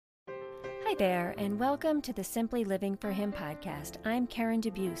Hi there, and welcome to the Simply Living for Him podcast. I'm Karen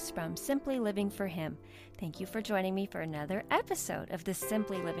DeBuse from Simply Living for Him. Thank you for joining me for another episode of the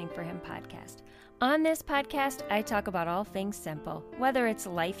Simply Living for Him podcast. On this podcast, I talk about all things simple, whether it's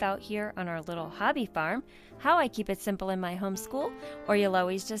life out here on our little hobby farm, how I keep it simple in my homeschool, or you'll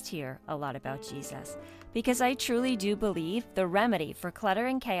always just hear a lot about Jesus. Because I truly do believe the remedy for clutter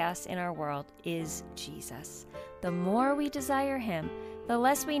and chaos in our world is Jesus. The more we desire Him, the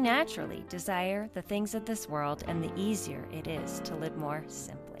less we naturally desire the things of this world, and the easier it is to live more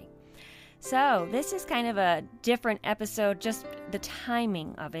simply. So this is kind of a different episode, just the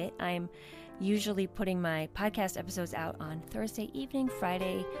timing of it. I'm usually putting my podcast episodes out on Thursday evening,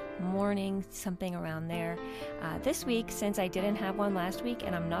 Friday morning, something around there. This week, since I didn't have one last week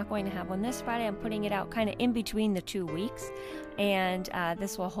and I'm not going to have one this Friday, I'm putting it out kind of in between the 2 weeks. And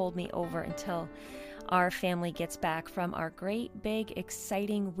this will hold me over until our family gets back from our great, big,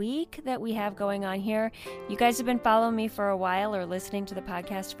 exciting week that we have going on here. You guys have been following me for a while or listening to the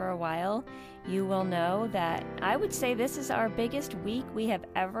podcast for a while. You will know that I would say this is our biggest week we have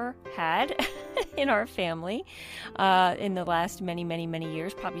ever had in our family in the last many, many, many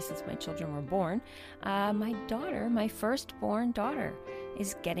years, probably since my children were born. My daughter, my firstborn daughter,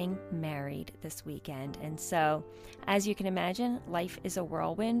 is getting married this weekend. And so, as you can imagine, life is a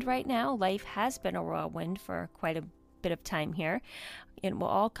whirlwind right now. Life has been a whirlwind for quite a bit of time here. It will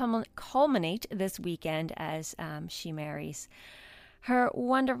all culminate this weekend as she marries her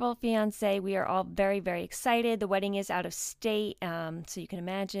wonderful fiance. We are all very, very excited. The wedding is out of state, so you can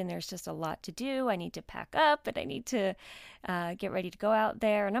imagine there's just a lot to do. I need to pack up, and I need to get ready to go out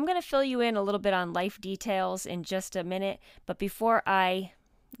there. And I'm going to fill you in a little bit on life details in just a minute. But before I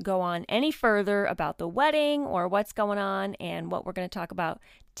go on any further about the wedding or what's going on and what we're going to talk about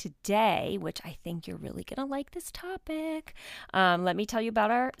today, which I think you're really going to like this topic, let me tell you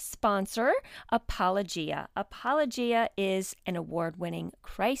about our sponsor, Apologia. Apologia is an award-winning,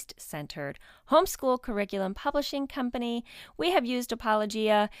 Christ-centered homeschool curriculum publishing company. We have used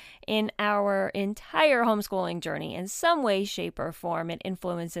Apologia in our entire homeschooling journey in some way, shape, or form. It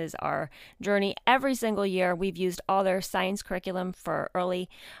influences our journey every single year. We've used all their science curriculum for early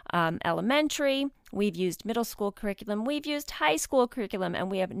elementary. We've used middle school curriculum, we've used high school curriculum,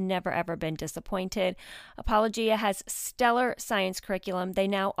 and we have never, ever been disappointed. Apologia has stellar science curriculum. They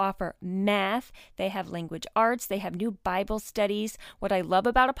now offer math. They have language arts. They have new Bible studies. What I love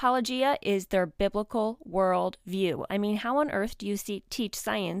about Apologia is their biblical world view. I mean, how on earth do you teach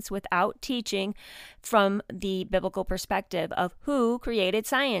science without teaching from the biblical perspective of who created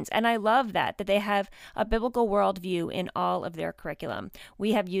science? And I love that they have a biblical worldview in all of their curriculum.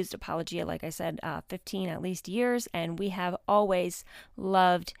 We have used Apologia, like I said, 15 at least years, and we have always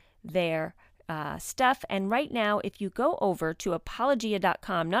loved their stuff. And right now, if you go over to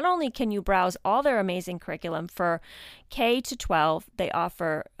apologia.com, not only can you browse all their amazing curriculum for K to 12, they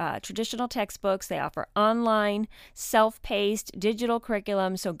offer traditional textbooks, they offer online, self-paced digital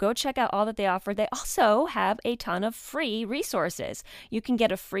curriculum. So go check out all that they offer. They also have a ton of free resources. You can get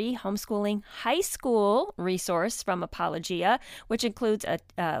a free homeschooling high school resource from Apologia, which includes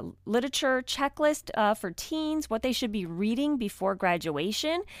a literature checklist for teens, what they should be reading before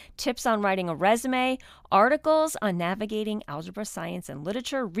graduation, tips on writing a resume, articles on navigating algebra, science, and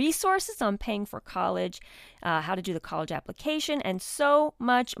literature, resources on paying for college, how to do the college application, and so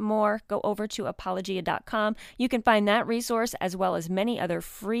much more. Go over to apologia.com. You can find that resource as well as many other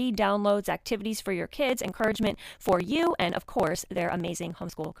free downloads, activities for your kids, encouragement for you, and of course, their amazing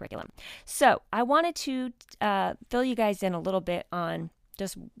homeschool curriculum. So I wanted to fill you guys in a little bit on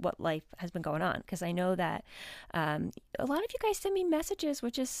just what life has been going on, because I know that a lot of you guys send me messages,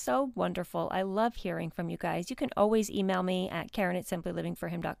 which is so wonderful. I love hearing from you guys. You can always email me at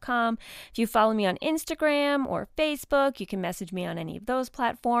Karen@simplylivingforhim.com. If you follow me on Instagram or Facebook, you can message me on any of those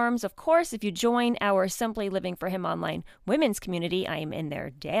platforms. Of course, if you join our Simply Living for Him online women's community, I am in there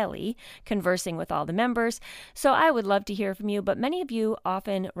daily, conversing with all the members. So I would love to hear from you, but many of you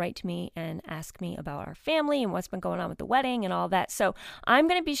often write to me and ask me about our family and what's been going on with the wedding and all that. So I'm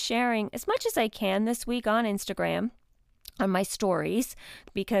going to be sharing as much as I can this week on Instagram, on my stories,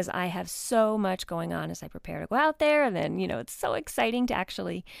 because I have so much going on as I prepare to go out there. And then, it's so exciting to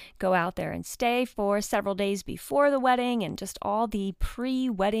actually go out there and stay for several days before the wedding and just all the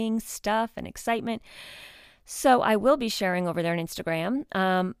pre-wedding stuff and excitement. So I will be sharing over there on Instagram,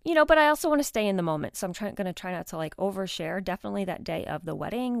 but I also want to stay in the moment. So I'm going to try not to overshare. Definitely that day of the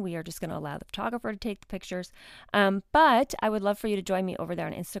wedding, we are just going to allow the photographer to take the pictures. But I would love for you to join me over there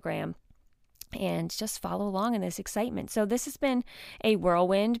on Instagram. and just follow along in this excitement. So this has been a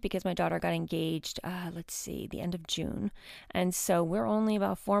whirlwind because my daughter got engaged, the end of June. And so we're only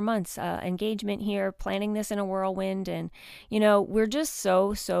about 4 months engagement here, planning this in a whirlwind. And, we're just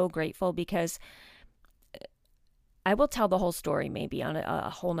so, so grateful because I will tell the whole story maybe on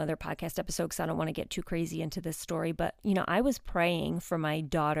a whole nother podcast episode because I don't want to get too crazy into this story. But, I was praying for my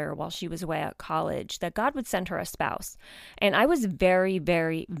daughter while she was away at college that God would send her a spouse. And I was very,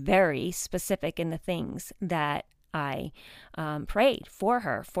 very, very specific in the things that I prayed for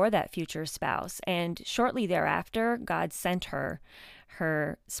her, for that future spouse. And shortly thereafter, God sent her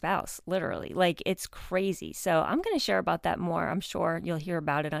spouse, literally. Like, it's crazy. So I'm going to share about that more. I'm sure you'll hear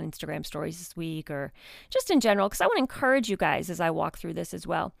about it on Instagram stories this week or just in general, because I want to encourage you guys as I walk through this as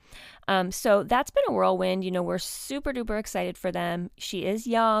well. So that's been a whirlwind. We're super duper excited for them. She is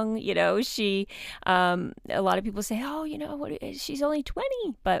young, she, a lot of people say, oh, she's only 20,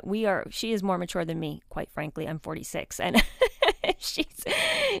 but she is more mature than me, quite frankly. I'm 46 and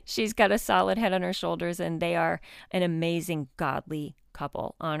she's got a solid head on her shoulders, and they are an amazing godly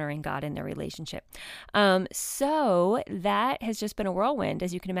couple, honoring God in their relationship. So that has just been a whirlwind,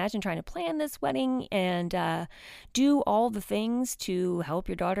 as you can imagine, trying to plan this wedding and do all the things to help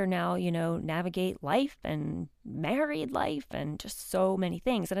your daughter now, navigate life and married life and just so many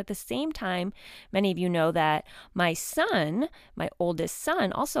things. And at the same time, many of you know that my oldest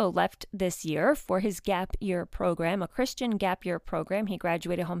son, also left this year for his gap year program, a Christian gap year program. He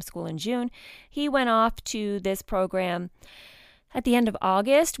graduated homeschool in June. He went off to this program at the end of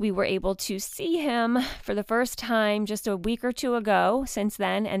August. We were able to see him for the first time just a week or two ago since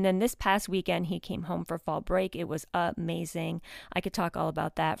then. And then this past weekend, he came home for fall break. It was amazing. I could talk all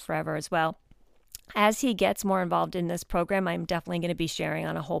about that forever as well. As he gets more involved in this program, I'm definitely going to be sharing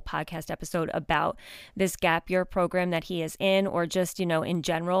on a whole podcast episode about this gap year program that he is in, or just, in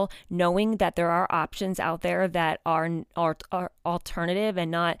general, knowing that there are options out there that are alternative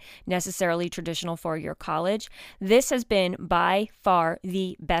and not necessarily traditional for your college. This has been by far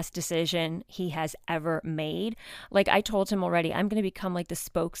the best decision he has ever made. Like I told him already, I'm going to become like the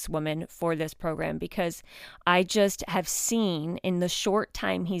spokeswoman for this program because I just have seen in the short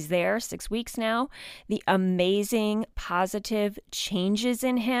time he's there, 6 weeks now, the amazing positive changes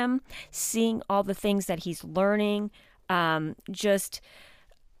in him, seeing all the things that he's learning.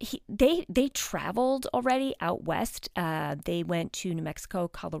 They traveled already out west. They went to New Mexico,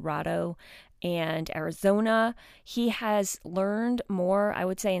 Colorado, and Arizona. He has learned more, I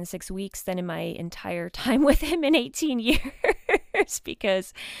would say, in 6 weeks than in my entire time with him in 18 years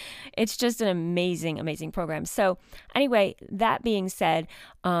because it's just an amazing, amazing program. So anyway, that being said,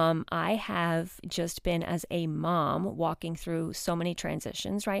 I have just been, as a mom, walking through so many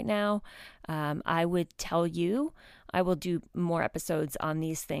transitions right now. I would tell you, I will do more episodes on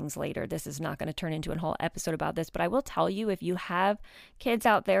these things later. This is not going to turn into a whole episode about this, but I will tell you, if you have kids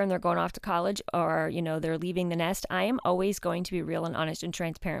out there and they're going off to college or, they're leaving the nest, I am always going to be real and honest and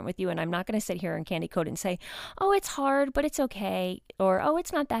transparent with you. And I'm not going to sit here and candy coat and say, oh, it's hard, but it's okay. Or, oh,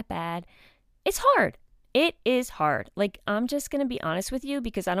 it's not that bad. It's hard. It is hard. Like, I'm just going to be honest with you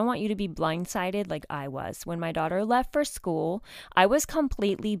because I don't want you to be blindsided like I was. When my daughter left for school, I was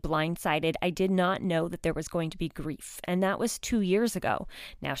completely blindsided. I did not know that there was going to be grief. And that was 2 years ago.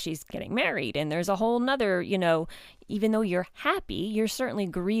 Now she's getting married and there's a whole nother, even though you're happy, you're certainly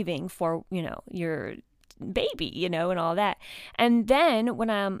grieving for, your baby, and all that. And then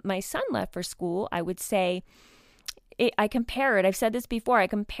when my son left for school, I would say, I compare it, I've said this before, I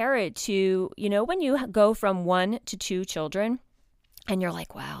compare it to, when you go from 1 to 2 children and you're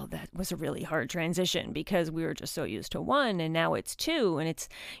like, wow, that was a really hard transition because we were just so used to 1 and now it's 2 and it's,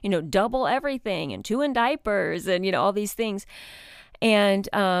 double everything and 2 in diapers and, all these things. And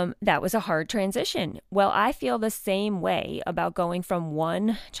that was a hard transition. Well, I feel the same way about going from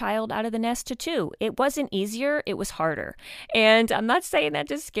 1 child out of the nest to 2. It wasn't easier, it was harder. And I'm not saying that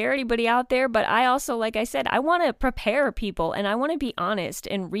to scare anybody out there, but I also, like I said, I want to prepare people and I want to be honest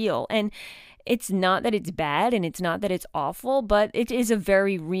and real. And it's not that it's bad and it's not that it's awful, but it is a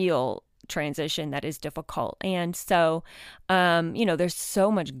very real transition that is difficult. And so, there's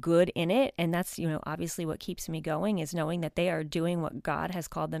so much good in it. And that's, obviously what keeps me going is knowing that they are doing what God has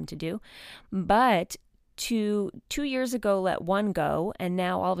called them to do. But to 2 years ago, let 1 go. And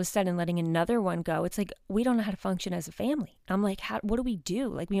now all of a sudden letting another 1 go. It's like, we don't know how to function as a family. I'm like, what do we do?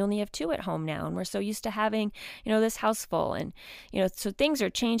 Like, we only have 2 at home now. And we're so used to having, this house full. And, so things are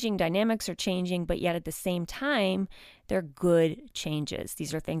changing, dynamics are changing, but yet at the same time, they're good changes.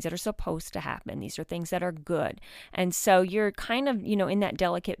 These are things that are supposed to happen. These are things that are good. And so you're kind of, in that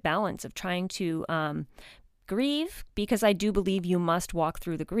delicate balance of trying to grieve, because I do believe you must walk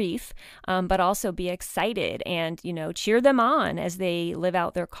through the grief, but also be excited and, cheer them on as they live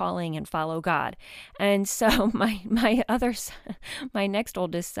out their calling and follow God. And so my next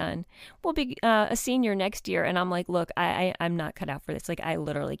oldest son will be a senior next year. And I'm like, look, I'm not cut out for this. Like, I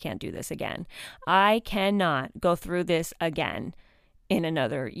literally can't do this again. I cannot go through this again in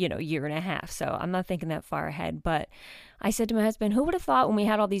another, year and a half. So I'm not thinking that far ahead. But I said to my husband, who would have thought when we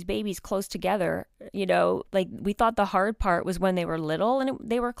had all these babies close together, like we thought the hard part was when they were little and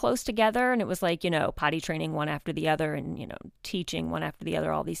they were close together. And it was like, potty training one after the other and, teaching one after the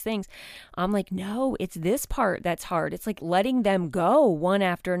other, all these things. I'm like, no, it's this part that's hard. It's like letting them go one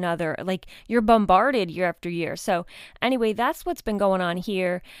after another. Like you're bombarded year after year. So anyway, that's what's been going on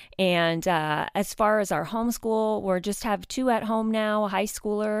here. And as far as our homeschool, we're just have 2 at home now, a high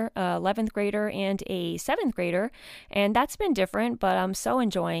schooler, 11th grader and a 7th grader. And that's been different, but I'm so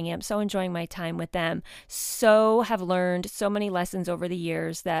enjoying it. I'm so enjoying my time with them. So have learned so many lessons over the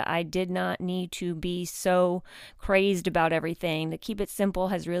years that I did not need to be so crazed about everything. To keep it simple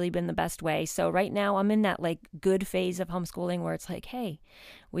has really been the best way. So right now I'm in that like good phase of homeschooling where it's like, hey,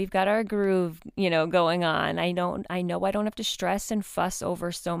 we've got our groove, going on. I know I don't have to stress and fuss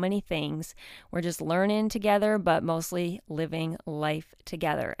over so many things. We're just learning together, but mostly living life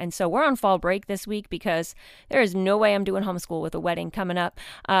together. And so we're on fall break this week because there is no way I'm doing homeschool with a wedding coming up.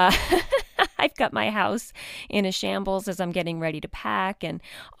 I've got my house in a shambles as I'm getting ready to pack and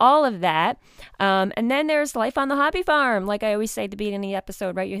all of that. And then there's life on the hobby farm. Like I always say at the beginning of the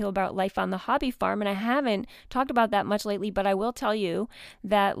episode, right? You hear about life on the hobby farm. And I haven't talked about that much lately, but I will tell you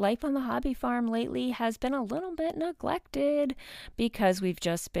that life on the hobby farm lately has been a little bit neglected because we've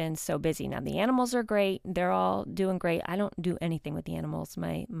just been so busy. Now the animals are great. They're all doing great. I don't do anything with the animals.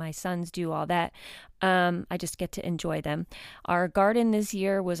 My sons do all that. I just get to enjoy them. Our garden this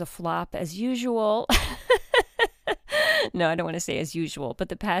year was a flop as usual. No, I don't want to say as usual, but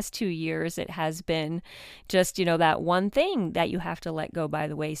the past 2 years, it has been just, that one thing that you have to let go by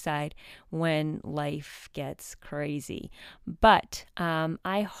the wayside when life gets crazy. But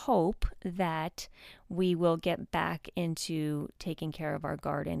I hope that we will get back into taking care of our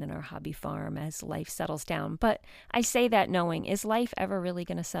garden and our hobby farm as life settles down. But I say that knowing, is life ever really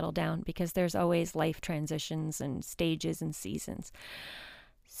going to settle down? Because there's always life transitions and stages and seasons.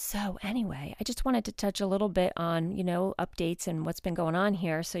 So anyway, I just wanted to touch a little bit on, updates and what's been going on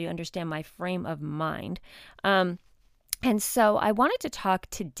here so you understand my frame of mind. And so I wanted to talk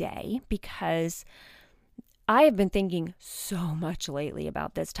today because I have been thinking so much lately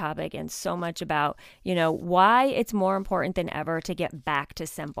about this topic and so much about, why it's more important than ever to get back to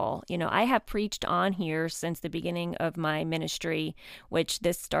simple. I have preached on here since the beginning of my ministry, which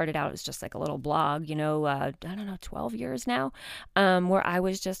this started out as just like a little blog, 12 years now, where I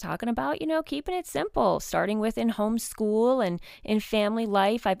was just talking about, keeping it simple, starting with in homeschool and in family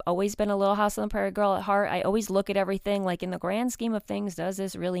life. I've always been a Little House on the Prairie girl at heart. I always look at everything like in the grand scheme of things, does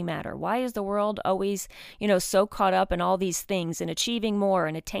this really matter? Why is the world always, so caught up in all these things and achieving more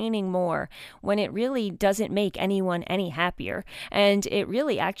and attaining more when it really doesn't make anyone any happier? And it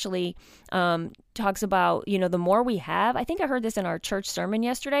really actually talks about, the more we have. I think I heard this in our church sermon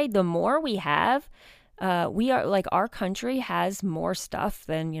yesterday. The more we have, we are like our country has more stuff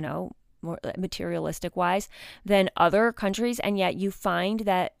than, more materialistic wise than other countries. And yet you find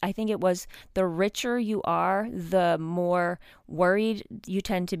that I think it was the richer you are, the more worried you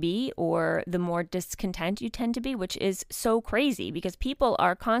tend to be, or the more discontent you tend to be, which is so crazy because people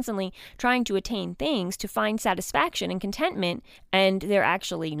are constantly trying to attain things to find satisfaction and contentment, and they're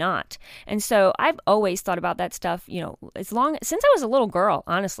actually not. And so I've always thought about that stuff, since I was a little girl,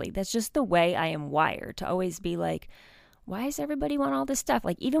 honestly. That's just the way I am wired, to always be like, why does everybody want all this stuff?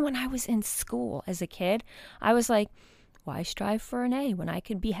 Like, even when I was in school as a kid, I was like, why strive for an A when I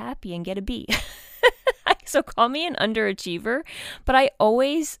could be happy and get a B? So call me an underachiever, but I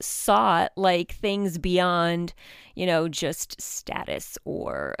always sought like things beyond, just status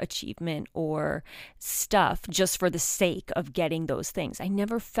or achievement or stuff just for the sake of getting those things. I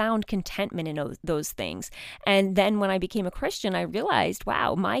never found contentment in those things. And then when I became a Christian, I realized,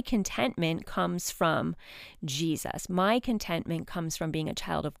 wow, my contentment comes from Jesus. My contentment comes from being a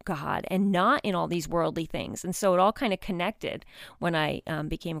child of God and not in all these worldly things. And so it all kind of connected when I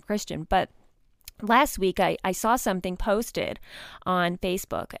became a Christian. But last week, I saw something posted on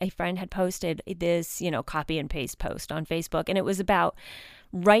Facebook. A friend had posted this, copy and paste post on Facebook, and it was about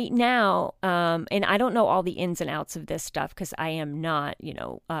right now, and I don't know all the ins and outs of this stuff because I am not,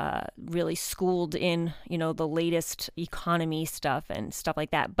 really schooled in, the latest economy stuff and stuff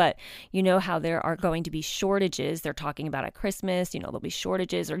like that. But you know how there are going to be shortages. They're talking about at Christmas, there'll be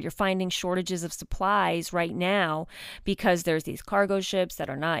shortages, or you're finding shortages of supplies right now because there's these cargo ships that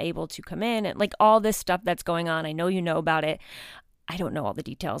are not able to come in, and like all this stuff that's going on. I know you know about it. I don't know all the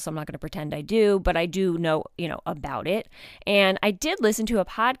details, so I'm not going to pretend I do, but I do know, about it. And I did listen to a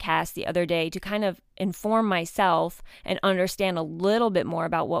podcast the other day to kind of inform myself and understand a little bit more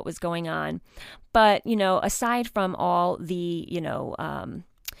about what was going on. But, aside from all the,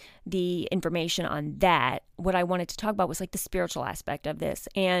 the information on that, what I wanted to talk about was like the spiritual aspect of this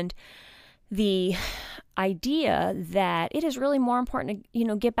and the idea that it is really more important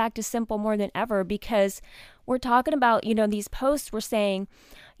to, get back to simple more than ever, because we're talking about, these posts were saying,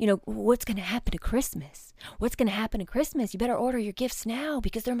 what's going to happen to Christmas? What's going to happen to Christmas? You better order your gifts now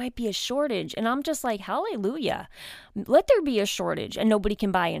because there might be a shortage. And I'm just like, hallelujah. Let there be a shortage and nobody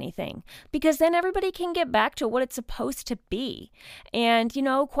can buy anything, because then everybody can get back to what it's supposed to be. And,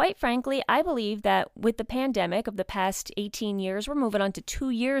 quite frankly, I believe that with the pandemic of the past 18 years, we're moving on to 2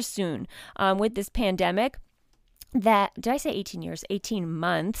 years soon with this pandemic. That, did I say 18 years? 18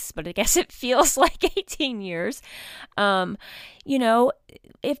 months, but I guess it feels like 18 years.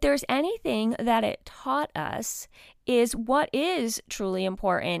 If there's anything that it taught us is what is truly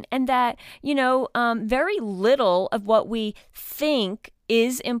important, and that, very little of what we think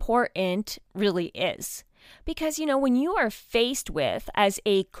is important really is. Because, when you are faced with, as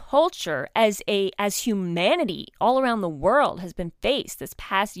a culture, as humanity all around the world has been faced this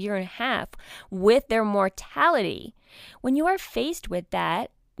past year and a half with their mortality, when you are faced with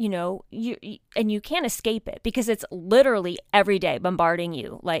that, you can't escape it, because it's literally every day bombarding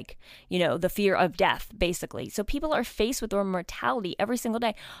you, like, the fear of death, basically. So people are faced with their mortality every single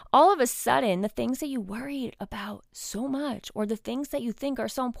day. All of a sudden, the things that you worried about so much, or the things that you think are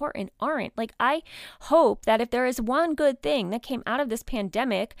so important, aren't. Like, I hope that if there is one good thing that came out of this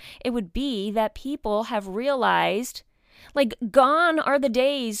pandemic, it would be that people have realized, like, gone are the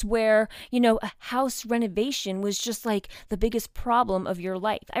days where, a house renovation was just like the biggest problem of your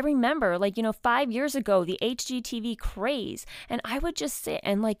life. I remember, 5 years ago, the HGTV craze, and I would just sit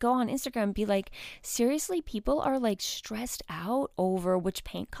and go on Instagram and be like, seriously, people are stressed out over which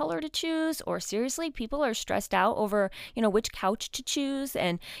paint color to choose, or seriously, people are stressed out over, which couch to choose.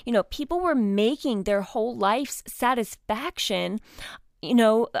 And, people were making their whole life's satisfaction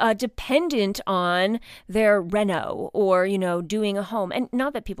dependent on their reno or, doing a home. And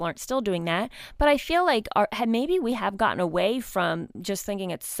not that people aren't still doing that, but I feel like maybe we have gotten away from just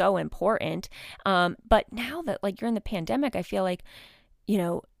thinking it's so important. But now that you're in the pandemic, I feel like,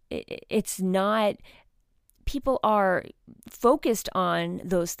 it's not, people are focused on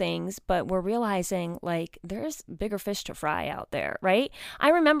those things, but we're realizing there's bigger fish to fry out there, right? I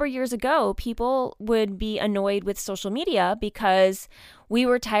remember years ago, people would be annoyed with social media because we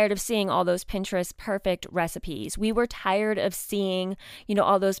were tired of seeing all those Pinterest perfect recipes. We were tired of seeing,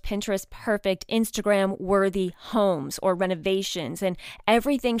 all those Pinterest perfect Instagram worthy homes or renovations, and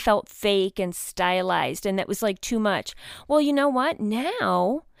everything felt fake and stylized, and that was too much. Well, you know what?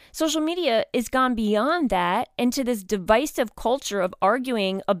 Now social media is gone beyond that into this divisive culture of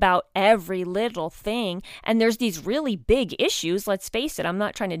arguing about every little thing. And there's these really big issues. Let's face it. I'm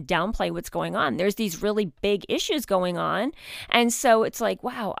not trying to downplay what's going on. There's these really big issues going on. And so it's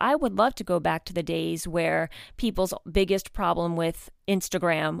wow, I would love to go back to the days where people's biggest problem with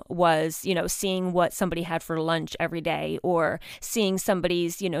Instagram was, seeing what somebody had for lunch every day, or seeing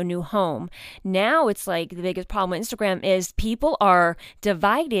somebody's, new home. Now it's the biggest problem with Instagram is people are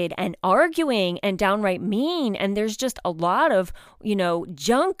divided and arguing and downright mean. And there's just a lot of,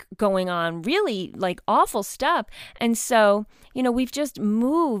 junk going on, really awful stuff. And so, we've just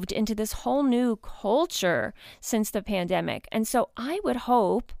moved into this whole new culture since the pandemic. And so I would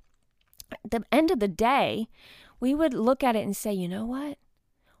hope at the end of the day, we would look at it and say, you know what?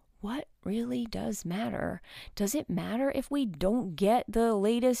 What really does matter? Does it matter if we don't get the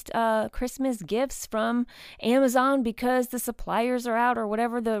latest Christmas gifts from Amazon because the suppliers are out, or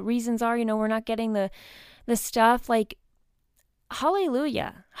whatever the reasons are? We're not getting the stuff.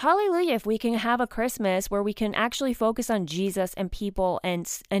 Hallelujah. Hallelujah if we can have a Christmas where we can actually focus on Jesus and people and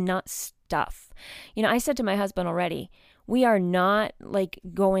not stuff. I said to my husband already, we are not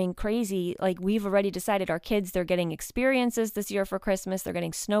going crazy. We've already decided our kids, they're getting experiences this year for Christmas. They're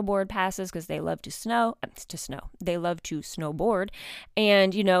getting snowboard passes because they love to snow. They love to snowboard.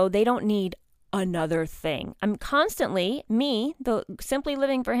 And, they don't need another thing. I'm constantly, me, the Simply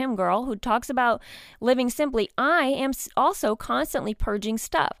Living for Him girl who talks about living simply, I am also constantly purging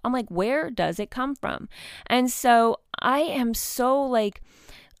stuff. I'm like, where does it come from? And so I am so like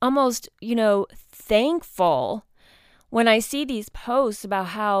almost, thankful when I see these posts about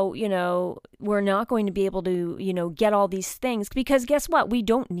how, we're not going to be able to, get all these things, because guess what? We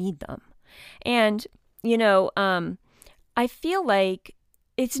don't need them. And, I feel like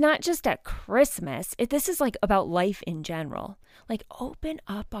it's not just at Christmas. This is like about life in general. Like, open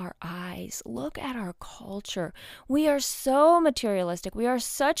up our eyes. Look at our culture. We are so materialistic. We are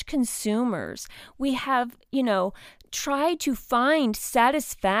such consumers. We have, tried to find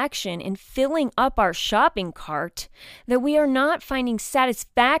satisfaction in filling up our shopping cart, that we are not finding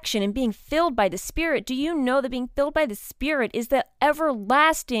satisfaction in being filled by the Spirit. Do you know that being filled by the Spirit is the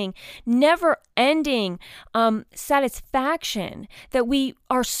everlasting, never-ending satisfaction that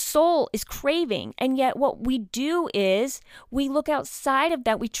our soul is craving? And yet what we do is we look outside of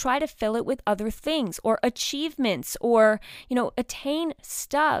that. We try to fill it with other things or achievements or, attain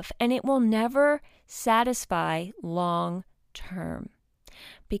stuff, and it will never satisfy long term,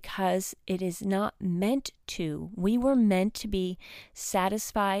 because it is not meant to. We were meant to be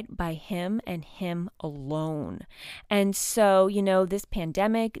satisfied by Him and Him alone. And so, this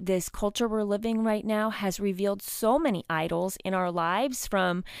pandemic, this culture we're living right now has revealed so many idols in our lives,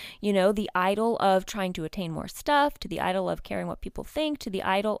 from, the idol of trying to attain more stuff, to the idol of caring what people think, to the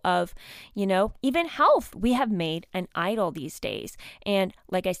idol of, even health. We have made an idol these days. And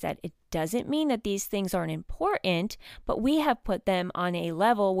like I said, it doesn't mean that these things aren't important, but we have put them on a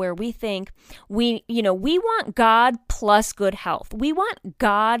level where we think we want God plus good health. We want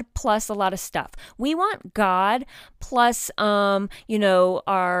God plus a lot of stuff. We want God plus, our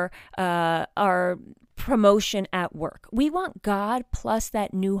promotion at work. We want God plus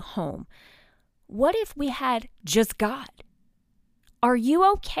that new home. What if we had just God? Are you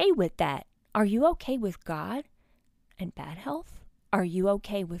okay with that? Are you okay with God and bad health? Are you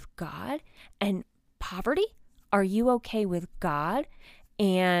okay with God and poverty? Are you okay with God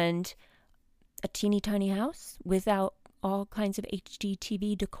and a teeny tiny house without all kinds of HD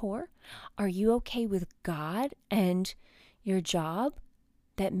TV decor? Are you okay with God and your job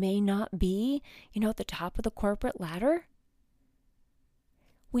that may not be, at the top of the corporate ladder?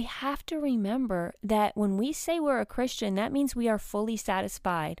 We have to remember that when we say we're a Christian, that means we are fully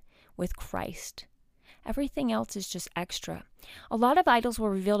satisfied with Christ. Everything else is just extra. A lot of idols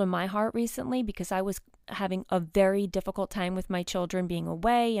were revealed in my heart recently because I was having a very difficult time with my children being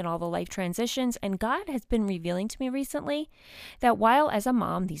away and all the life transitions. And God has been revealing to me recently that while as a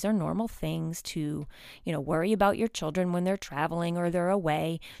mom, these are normal things to, worry about your children when they're traveling or they're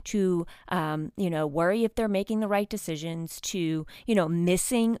away, to, worry if they're making the right decisions, to,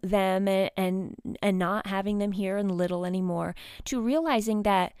 missing them and not having them here and little anymore, to realizing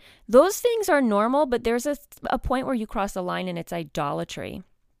that those things are normal, but there's a point where you cross the line and it's idolatry.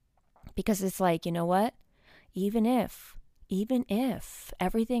 Because it's like, you know what? Even if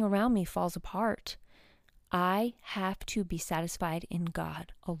everything around me falls apart, I have to be satisfied in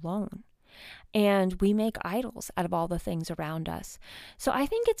God alone. And we make idols out of all the things around us. So I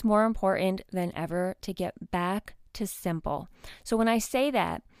think it's more important than ever to get back to simple. So when I say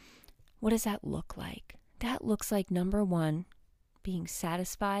that, what does that look like? That looks like, number one, being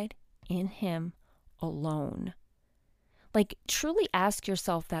satisfied in Him alone. Like, truly ask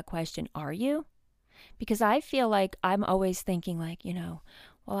yourself that question. Are you? Because I feel like I'm always thinking like,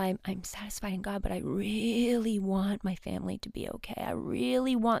 well, I'm satisfied in God, but I really want my family to be okay. I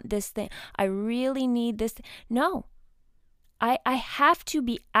really want this thing. I really need this. No, I have to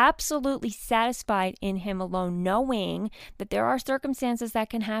be absolutely satisfied in Him alone, knowing that there are circumstances that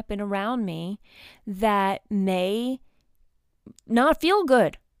can happen around me that may not feel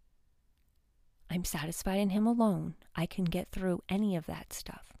good. I'm satisfied in Him alone. I can get through any of that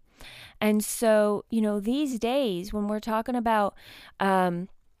stuff. And so, these days when we're talking about, the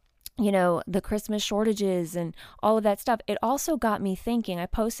Christmas shortages and all of that stuff, it also got me thinking. I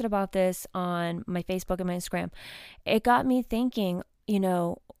posted about this on my Facebook and my Instagram. It got me thinking,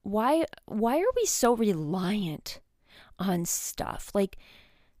 why are we so reliant on stuff? Like,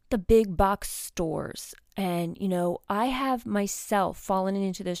 the big box stores. And, I have myself fallen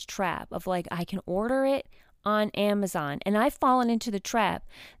into this trap of like, I can order it on Amazon. And I've fallen into the trap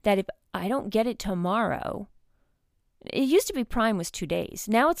that if I don't get it tomorrow, it used to be Prime was 2 days.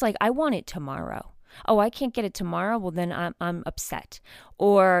 Now it's like, I want it tomorrow. Oh, I can't get it tomorrow. Well, then I'm upset.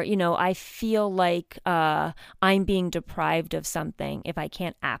 Or, I feel like I'm being deprived of something if I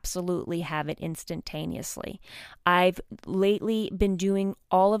can't absolutely have it instantaneously. I've lately been doing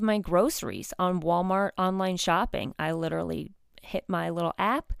all of my groceries on Walmart online shopping. I literally hit my little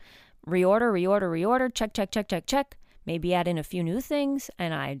app, reorder, check. Maybe add in a few new things,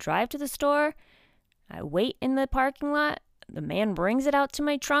 and I drive to the store. I wait in the parking lot. The man brings it out to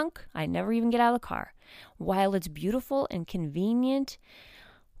my trunk. I never even get out of the car. While it's beautiful and convenient,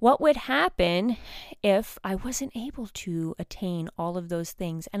 what would happen if I wasn't able to attain all of those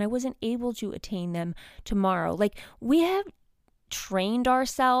things and I wasn't able to attain them tomorrow? Like, we have trained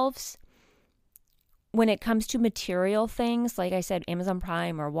ourselves when it comes to material things, like I said, Amazon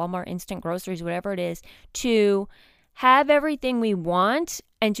Prime or Walmart instant groceries, whatever it is, to have everything we want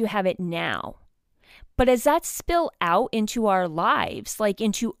and to have it now. But as that spill out into our lives, like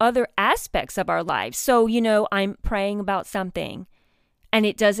into other aspects of our lives, so, I'm praying about something and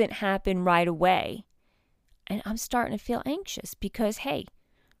it doesn't happen right away. And I'm starting to feel anxious because, hey,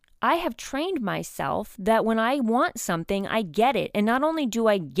 I have trained myself that when I want something, I get it. And not only do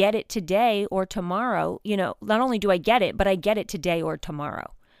I get it today or tomorrow, not only do I get it, but I get it today or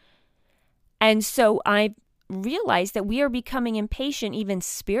tomorrow. And so I realized that we are becoming impatient even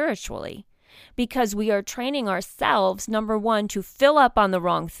spiritually, because we are training ourselves, number one, to fill up on the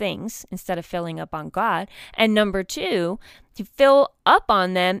wrong things instead of filling up on God. And number two, to fill up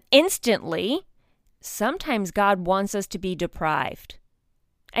on them instantly. Sometimes God wants us to be deprived.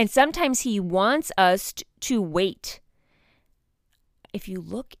 And sometimes he wants us to wait. If you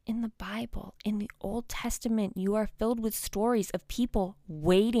look in the Bible, in the Old Testament, you are filled with stories of people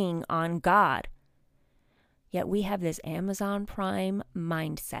waiting on God. Yet we have this Amazon Prime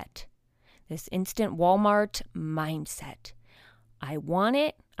mindset. This instant Walmart mindset. I want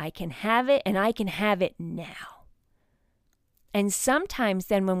it, I can have it, and I can have it now. And sometimes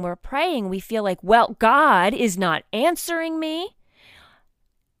then when we're praying, we feel like, well, God is not answering me.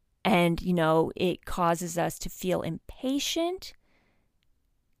 And, it causes us to feel impatient.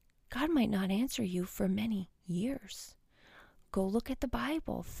 God might not answer you for many years. Go look at the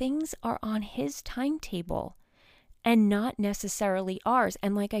Bible. Things are on his timetable and not necessarily ours.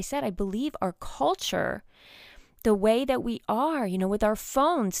 And like I said, I believe our culture, the way that we are, with our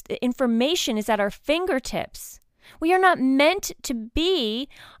phones, the information is at our fingertips. We are not meant to be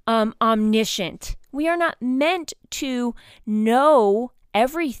omniscient. We are not meant to know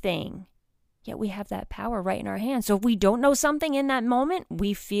everything. Yet we have that power right in our hands. So if we don't know something in that moment,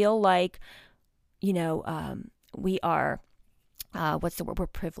 we feel like, we are, what's the word? We're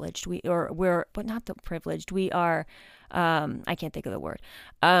privileged. But not the privileged. We are, I can't think of the word.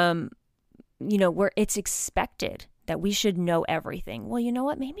 It's expected that we should know everything. Well, you know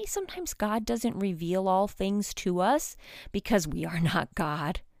what? Maybe sometimes God doesn't reveal all things to us because we are not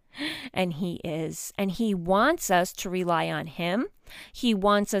God. And he is. And he wants us to rely on him. He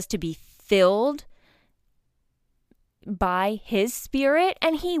wants us to be filled by his spirit.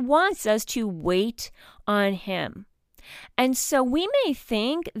 And he wants us to wait on him. And so we may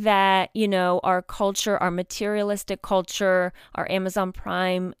think that, our culture, our materialistic culture, our Amazon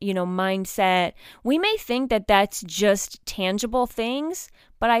Prime, mindset, we may think that that's just tangible things,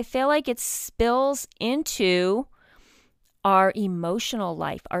 but I feel like it spills into our emotional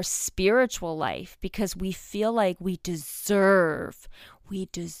life, our spiritual life, because we feel like we deserve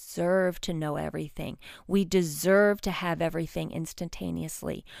to know everything. We deserve to have everything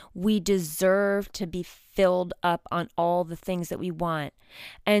instantaneously. We deserve to be filled up on all the things that we want.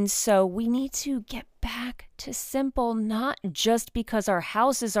 And so we need to get back to simple, not just because our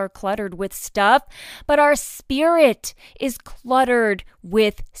houses are cluttered with stuff, but our spirit is cluttered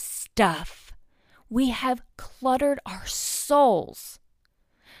with stuff. We have cluttered our souls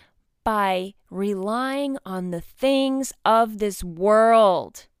by relying on the things of this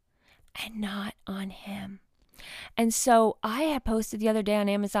world and not on him. And so I had posted the other day on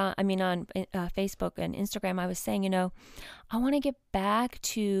Facebook and Instagram, I was saying, I want to get back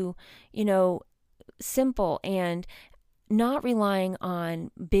to, simple and not relying on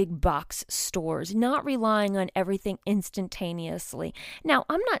big box stores, not relying on everything instantaneously. Now,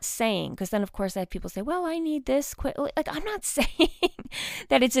 I'm not saying, because then of course I have people say, well, I need this quick. Like, I'm not saying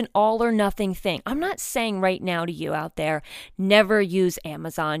that it's an all or nothing thing. I'm not saying right now to you out there, never use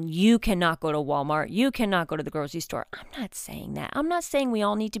Amazon. You cannot go to Walmart. You cannot go to the grocery store. I'm not saying that. I'm not saying we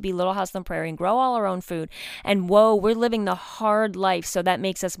all need to be Little House on the Prairie and grow all our own food. And whoa, we're living the hard life, so that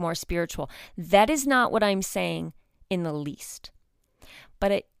makes us more spiritual. That is not what I'm saying in the least.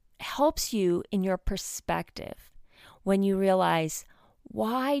 But it helps you in your perspective when you realize,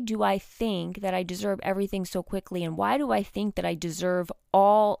 why do I think that I deserve everything so quickly? And why do I think that I deserve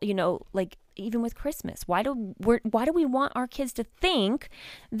all, like even with Christmas, why do we want our kids to think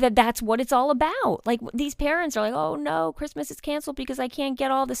that that's what it's all about? Like these parents are like, oh no, Christmas is canceled because I can't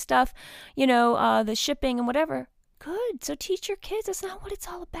get all the stuff, the shipping and whatever. Good. So teach your kids that's not what it's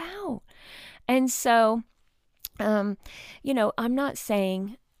all about. And so, I'm not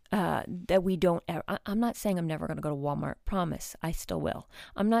saying that we don't ever, I'm not saying I'm never going to go to Walmart. Promise. I still will.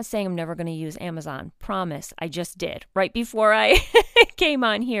 I'm not saying I'm never going to use Amazon. Promise. I just did right before I came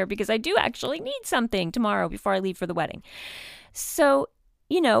on here because I do actually need something tomorrow before I leave for the wedding. So,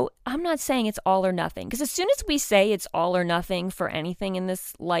 I'm not saying it's all or nothing, because as soon as we say it's all or nothing for anything in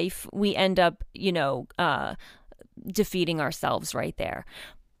this life, we end up, defeating ourselves right there.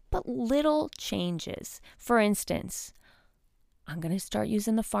 But little changes. For instance, I'm going to start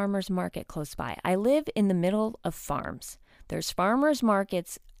using the farmer's market close by. I live in the middle of farms. There's farmer's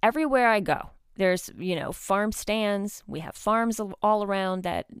markets everywhere I go. There's, farm stands. We have farms all around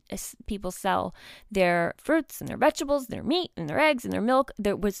that people sell their fruits and their vegetables, their meat and their eggs and their milk.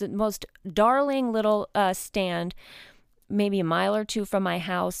 There was the most darling little stand maybe a mile or two from my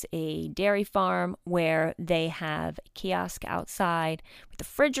house, a dairy farm where they have a kiosk outside with a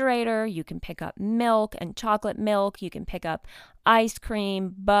refrigerator. You can pick up milk and chocolate milk. You can pick up ice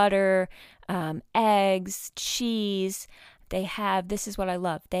cream, butter, eggs, cheese. They have, this is what I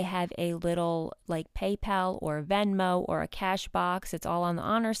love, they have a little like PayPal or Venmo or a cash box. It's all on the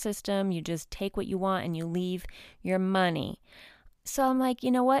honor system. You just take what you want and you leave your money. So I'm like,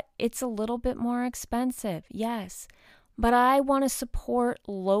 you know what? It's a little bit more expensive. Yes. But I want to support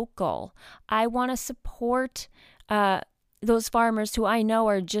local. I want to support those farmers who I know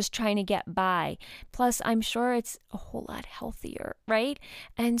are just trying to get by. Plus, I'm sure it's a whole lot healthier, right?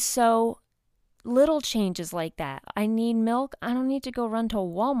 And so little changes like that. I need milk. I don't need to go run to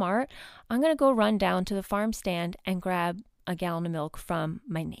Walmart. I'm going to go run down to the farm stand and grab a gallon of milk from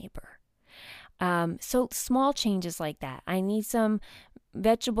my neighbor. So small changes like that. I need some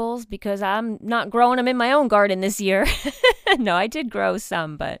vegetables because I'm not growing them in my own garden this year. No, I did grow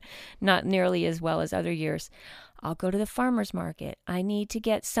some, but not nearly as well as other years. I'll go to the farmer's market. I need to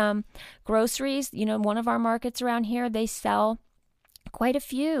get some groceries. One of our markets around here, they sell quite a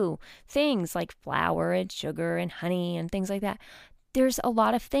few things like flour and sugar and honey and things like that. There's a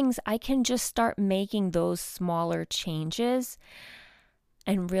lot of things. I can just start making those smaller changes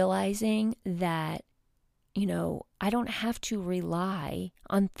and realizing that I don't have to rely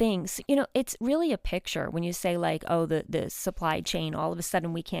on things. It's really a picture when you say like, oh, the supply chain, all of a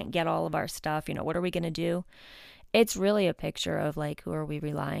sudden we can't get all of our stuff. What are we going to do? It's really a picture of like, who are we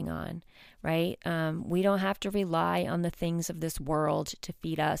relying on, right? We don't have to rely on the things of this world to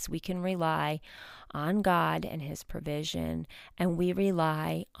feed us. We can rely on God and his provision, and we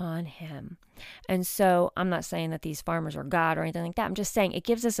rely on him. And so I'm not saying that these farmers are God or anything like that. I'm just saying it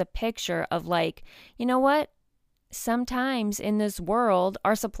gives us a picture of like, you know what? Sometimes in this world,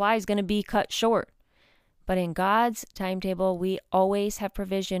 our supply is going to be cut short. But in God's timetable, we always have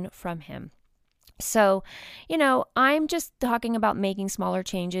provision from him. So, I'm just talking about making smaller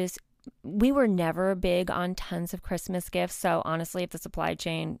changes. We were never big on tons of Christmas gifts. So honestly, if the supply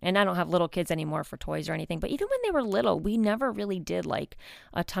chain, and I don't have little kids anymore for toys or anything, but even when they were little, we never really did like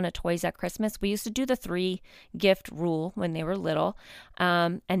a ton of toys at Christmas. We used to do the 3 gift rule when they were little.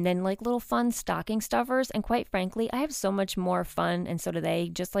 And then like little fun stocking stuffers. And quite frankly, I have so much more fun. And so do they,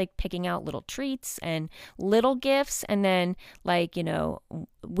 just like picking out little treats and little gifts. And then like,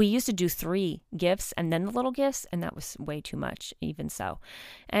 we used to do 3 gifts and then the little gifts. And that was way too much even so.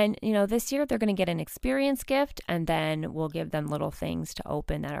 And, this year they're going to get an experience gift, and then we'll give them little things to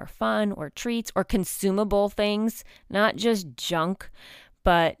open that are fun or treats or consumable things, not just junk,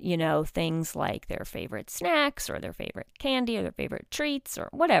 but, things like their favorite snacks or their favorite candy or their favorite treats or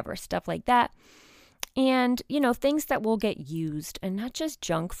whatever, stuff like that. And, things that will get used and not just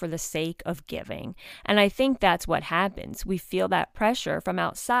junk for the sake of giving. And I think that's what happens. We feel that pressure from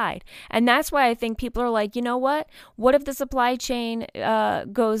outside. And that's why I think people are like, you know what? What if the supply chain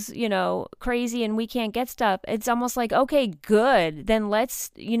goes, crazy and we can't get stuff? It's almost like, okay, good. Then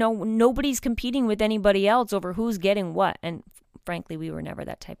let's, nobody's competing with anybody else over who's getting what. And frankly, we were never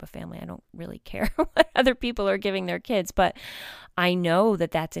that type of family. I don't really care what other people are giving their kids, but I know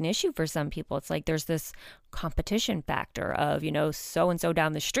that that's an issue for some people. It's like there's this competition factor of, so-and-so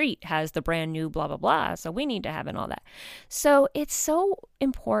down the street has the brand new blah, blah, blah. So we need to have and all that. So it's so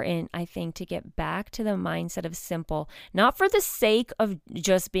important, I think, to get back to the mindset of simple, not for the sake of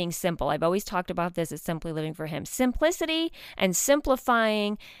just being simple. I've always talked about this as Simply Living for Him. Simplicity and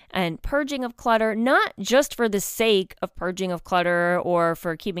simplifying and purging of clutter, not just for the sake of purging of clutter or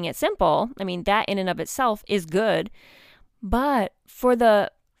for keeping it simple. I mean, that in and of itself is good. But for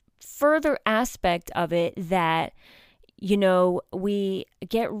the further aspect of it that, we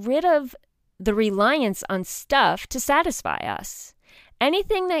get rid of the reliance on stuff to satisfy us.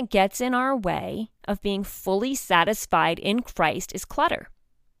 Anything that gets in our way of being fully satisfied in Christ is clutter.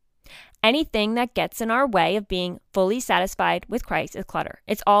 Anything that gets in our way of being fully satisfied with Christ is clutter.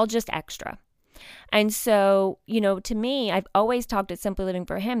 It's all just extra. And so, to me, I've always talked at Simply Living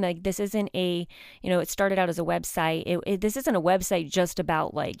for Him, like this isn't it started out as a website. This isn't a website just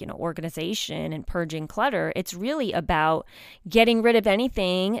about organization and purging clutter. It's really about getting rid of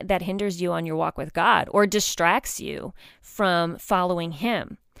anything that hinders you on your walk with God or distracts you from following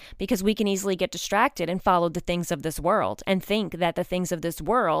Him. Because we can easily get distracted and follow the things of this world and think that the things of this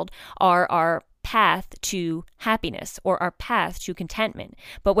world are our path to happiness or our path to contentment.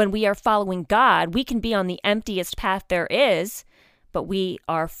 But when we are following God, we can be on the emptiest path there is, but we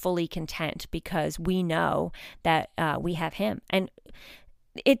are fully content because we know that we have Him. And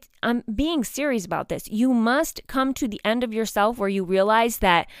I'm being serious about this. You must come to the end of yourself where you realize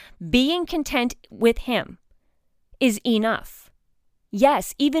that being content with Him is enough.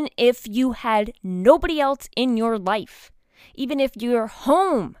 Yes, even if you had nobody else in your life, even if your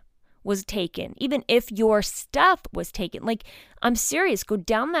home was taken, even if your stuff was taken, I'm serious, go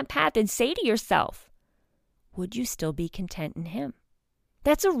down that path and say to yourself, would you still be content in Him?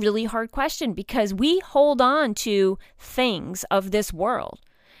 That's a really hard question because we hold on to things of this world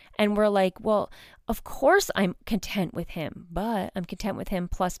and we're like, well, of course I'm content with Him, but I'm content with Him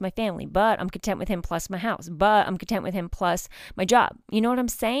plus my family, but I'm content with Him plus my house, but I'm content with Him plus my job. You know what I'm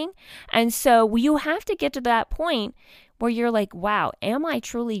saying? And so you have to get to that point where you're like, wow, am I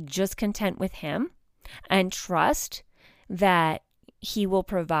truly just content with Him and trust that He will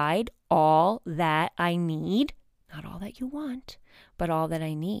provide all that I need? Not all that you want, but all that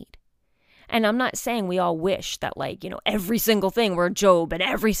I need. And I'm not saying we all wish that every single thing we're Job and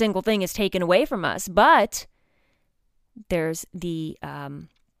every single thing is taken away from us, but there's the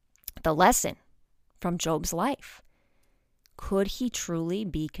lesson from Job's life. Could he truly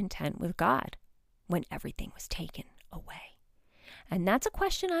be content with God when everything was taken away? And that's a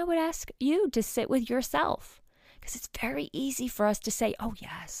question I would ask you to sit with yourself, because it's very easy for us to say, oh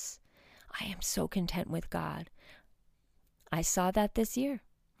yes, I am so content with God. I saw that this year.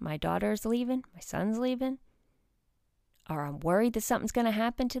 My daughter's leaving, my son's leaving, or I'm worried that something's going to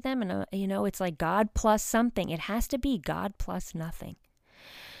happen to them. And, it's like God plus something. It has to be God plus nothing.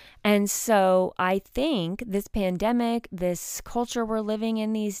 And so I think this pandemic, this culture we're living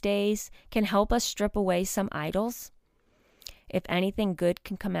in these days can help us strip away some idols. If anything good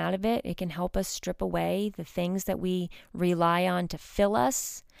can come out of it, it can help us strip away the things that we rely on to fill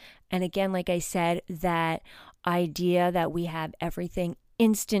us. And again, like I said, that idea that we have everything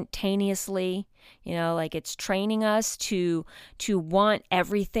instantaneously, it's training us to want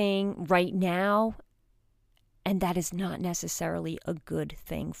everything right now. And that is not necessarily a good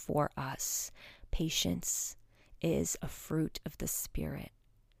thing for us. Patience is a fruit of the Spirit.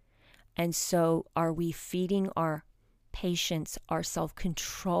 And so are we feeding our patience, our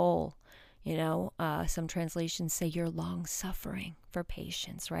self-control? Some translations say you're long-suffering for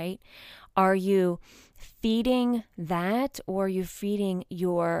patience, right? Are you feeding that, or are you feeding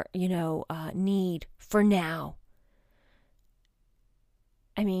your, need for now?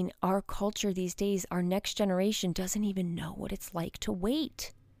 I mean, our culture these days, our next generation doesn't even know what it's like to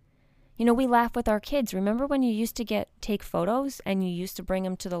wait. We laugh with our kids. Remember when you used to take photos and you used to bring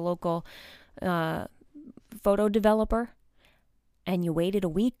them to the local photo developer and you waited a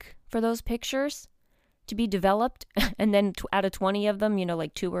week for those pictures to be developed, and then out of 20 of them,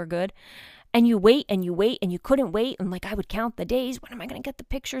 2 were good. And you wait and you wait and you couldn't wait. And I would count the days. When am I going to get the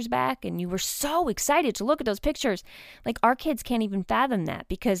pictures back? And you were so excited to look at those pictures. Our kids can't even fathom that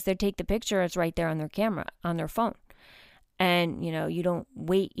because they take the picture, it's right there on their camera, on their phone. And, you don't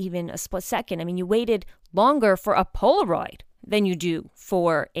wait even a split second. I mean, you waited longer for a Polaroid than you do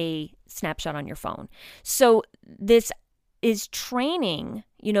for a snapshot on your phone. So this is training,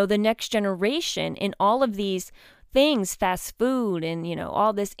 the next generation in all of these things, fast food and,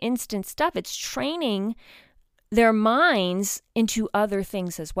 all this instant stuff. It's training their minds into other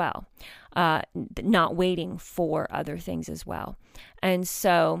things as well, not waiting for other things as well. And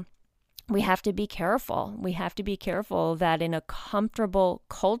so we have to be careful. We have to be careful that in a comfortable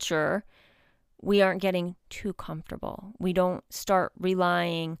culture, we aren't getting too comfortable. We don't start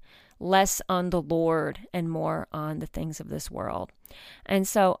relying less on the Lord and more on the things of this world. And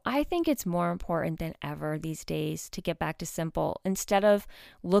so I think it's more important than ever these days to get back to simple. Instead of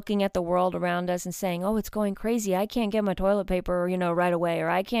looking at the world around us and saying, oh, it's going crazy, I can't get my toilet paper, right away, or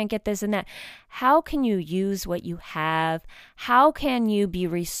I can't get this and that. How can you use what you have? How can you be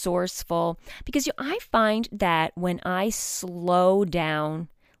resourceful? Because I find that when I slow down,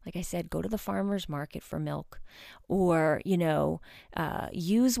 like I said, go to the farmer's market for milk, or,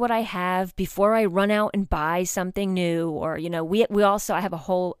 use what I have before I run out and buy something new. Or, we also, I have a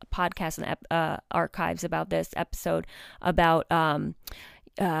whole podcast in the archives about this episode about,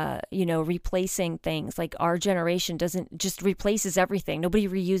 replacing things. Like our generation just replaces everything. Nobody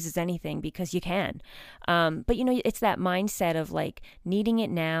reuses anything because you can. But, it's that mindset of like needing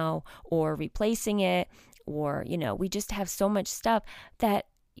it now or replacing it, or, we just have so much stuff that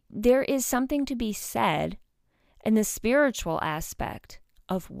there is something to be said in the spiritual aspect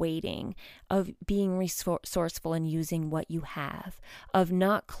of waiting, of being resourceful and using what you have, of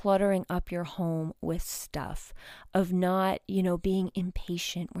not cluttering up your home with stuff, of not, being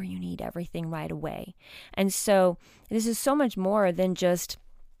impatient where you need everything right away. And so this is so much more than just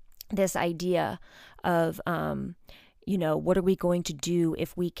this idea of, what are we going to do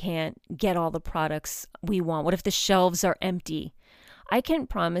if we can't get all the products we want? What if the shelves are empty? I can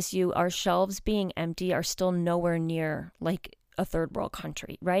promise you our shelves being empty are still nowhere near like a third world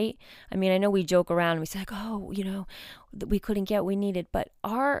country, right? I mean, I know we joke around and we say like, oh, we couldn't get what we needed, but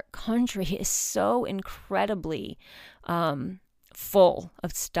our country is so incredibly full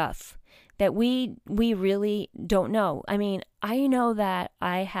of stuff that we really don't know. I mean, I know that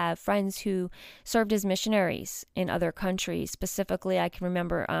I have friends who served as missionaries in other countries. Specifically, I can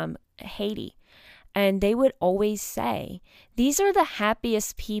remember Haiti. And they would always say, these are the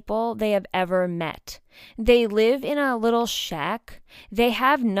happiest people they have ever met. They live in a little shack. They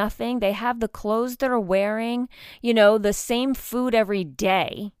have nothing. They have the clothes they're wearing, the same food every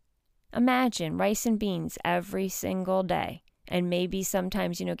day. Imagine rice and beans every single day. And maybe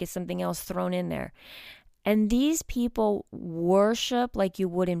sometimes, get something else thrown in there. And these people worship like you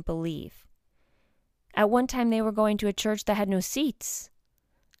wouldn't believe. At one time, they were going to a church that had no seats.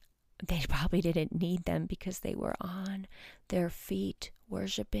 They probably didn't need them because they were on their feet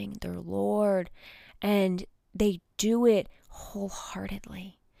worshiping their Lord, and they do it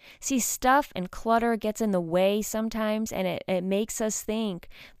wholeheartedly. See, stuff and clutter gets in the way sometimes, and it makes us think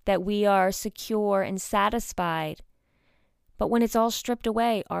that we are secure and satisfied. But when it's all stripped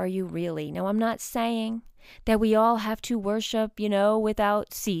away, are you really? Now, I'm not saying that we all have to worship,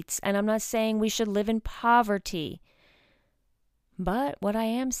 without seats, and I'm not saying we should live in poverty. But what I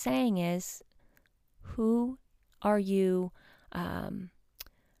am saying is, who are you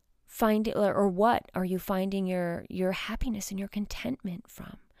finding, or what are you finding your happiness and your contentment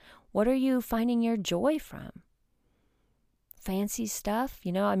from? What are you finding your joy from? Fancy stuff?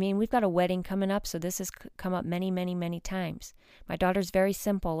 We've got a wedding coming up, so this has come up many, many, many times. My daughter's very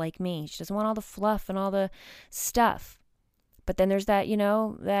simple like me. She doesn't want all the fluff and all the stuff. But then there's that,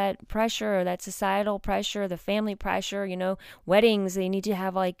 that pressure, that societal pressure, the family pressure, weddings, they need to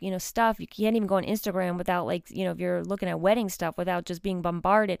have stuff. You can't even go on Instagram without if you're looking at wedding stuff without just being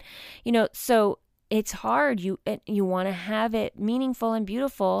bombarded, so it's hard. You want to have it meaningful and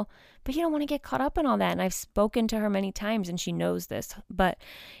beautiful, but you don't want to get caught up in all that. And I've spoken to her many times and she knows this, but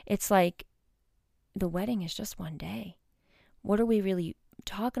it's like the wedding is just one day. What are we really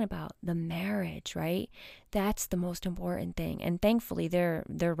talking about? The marriage, right? That's the most important thing. And thankfully they're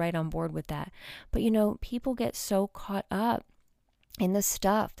right on board with that. But people get so caught up in the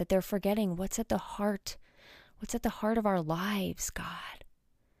stuff that they're forgetting what's at the heart of our lives, God.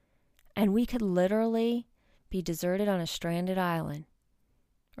 And we could literally be deserted on a stranded island,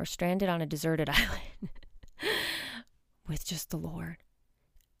 or stranded on a deserted island with just the Lord.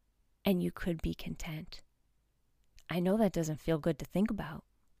 And you could be content. I know that doesn't feel good to think about,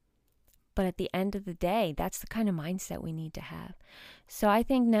 but at the end of the day, that's the kind of mindset we need to have. So I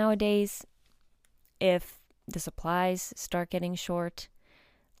think nowadays, if the supplies start getting short,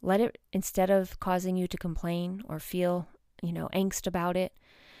 let it, instead of causing you to complain or feel, angst about it,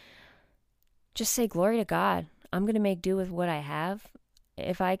 just say, glory to God. I'm going to make do with what I have.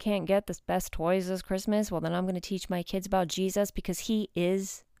 If I can't get the best toys this Christmas, well, then I'm going to teach my kids about Jesus, because he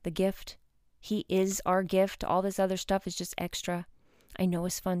is the gift. He is our gift. All this other stuff is just extra. I know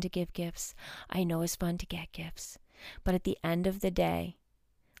it's fun to give gifts. I know it's fun to get gifts. But at the end of the day,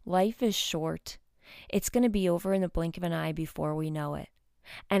 life is short. It's going to be over in the blink of an eye before we know it.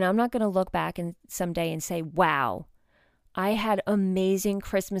 And I'm not going to look back someday and say, wow, I had amazing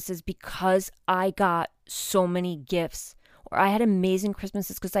Christmases because I got so many gifts, or I had amazing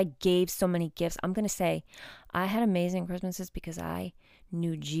Christmases because I gave so many gifts. I'm going to say I had amazing Christmases because I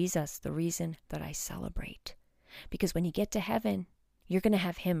knew Jesus, the reason that I celebrate. Because when you get to heaven, you're going to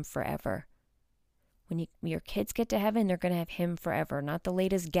have him forever. When your kids get to heaven, they're going to have him forever, not the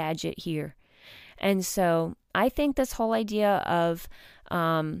latest gadget here. And so I think this whole idea of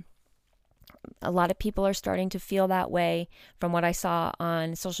a lot of people are starting to feel that way from what I saw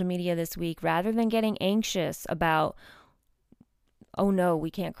on social media this week. Rather than getting anxious about, oh no,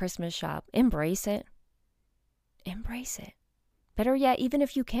 we can't Christmas shop, embrace it. Embrace it. Better yet, even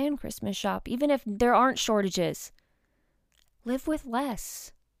if you can Christmas shop, even if there aren't shortages, live with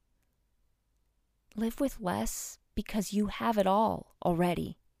less. Live with less because you have it all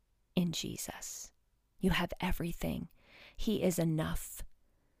already in Jesus. You have everything. He is enough.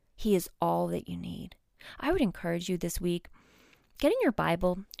 He is all that you need. I would encourage you this week, get in your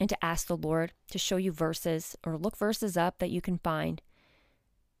Bible and to ask the Lord to show you verses or look verses up that you can find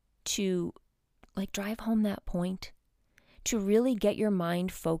to drive home that point, to really get your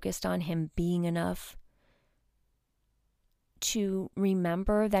mind focused on him being enough, to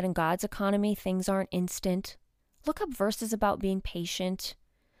remember that in God's economy, things aren't instant. Look up verses about being patient.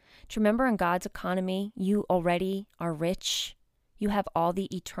 To remember in God's economy, you already are rich. You have all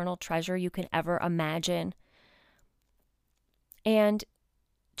the eternal treasure you can ever imagine. And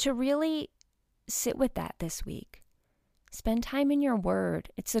to really sit with that this week. Spend time in your word.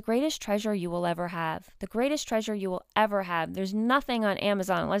 It's the greatest treasure you will ever have. The greatest treasure you will ever have. There's nothing on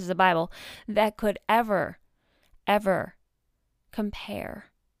Amazon, unless it's the Bible, that could ever compare.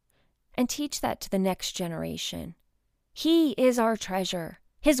 And teach that to the next generation. He is our treasure.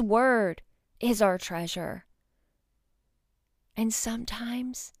 His word is our treasure. And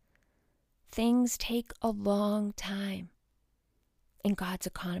sometimes things take a long time in God's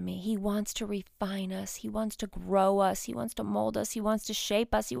economy. He wants to refine us. He wants to grow us. He wants to mold us. He wants to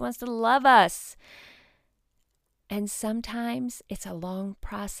shape us. He wants to love us. And sometimes it's a long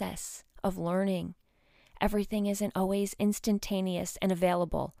process of learning. Everything isn't always instantaneous and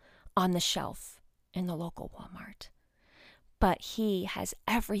available on the shelf in the local Walmart. But he has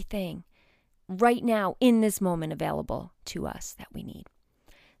everything right now in this moment available to us that we need.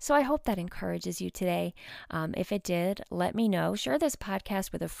 So I hope that encourages you today. If it did, let me know. Share this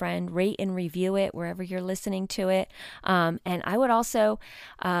podcast with a friend. Rate and review it wherever you're listening to it. And I would also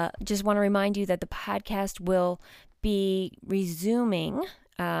just want to remind you that the podcast will be resuming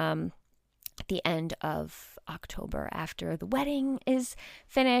at the end of October after the wedding is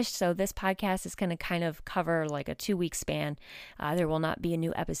finished. So this podcast is going to kind of cover like a 2-week span. There will not be a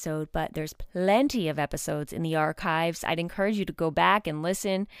new episode, but there's plenty of episodes in the archives. I'd encourage you to go back and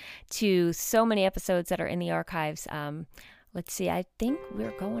listen to so many episodes that are in the archives. Let's see, I think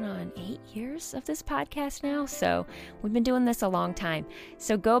we're going on 8 years of this podcast now. So we've been doing this a long time.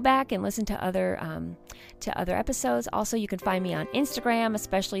 So go back and listen to other episodes. Also, you can find me on Instagram,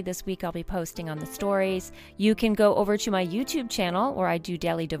 especially this week I'll be posting on the stories. You can go over to my YouTube channel where I do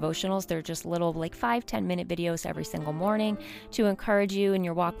daily devotionals. They're just little 5-10 minute videos every single morning to encourage you in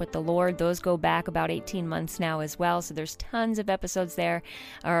your walk with the Lord. Those go back about 18 months now as well. So there's tons of episodes there,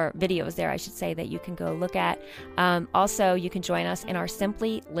 or videos there, I should say, that you can go look at. Also, you can join us in our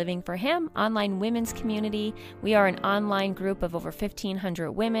Simply Living for Him online women's community. We are an online group of over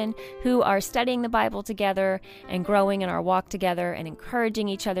 1,500 women who are studying the Bible together and growing in our walk together and encouraging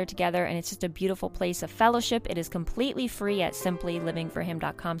each other together. And it's just a beautiful place of fellowship. It is completely free at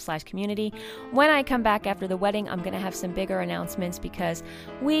simplylivingforhim.com/community. When I come back after the wedding, I'm going to have some bigger announcements because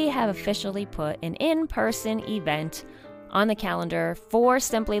we have officially put an in-person event on the calendar for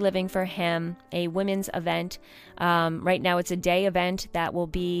Simply Living for Him, a women's event. Right now it's a day event that will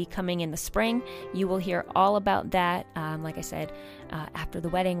be coming in the spring. You will hear all about that, like I said, after the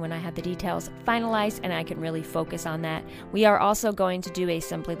wedding when I have the details finalized and I can really focus on that. We are also going to do a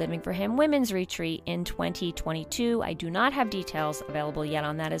Simply Living for Him women's retreat in 2022. I do not have details available yet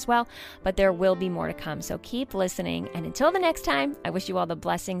on that as well, but there will be more to come. So keep listening. And until the next time, I wish you all the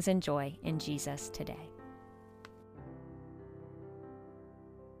blessings and joy in Jesus today.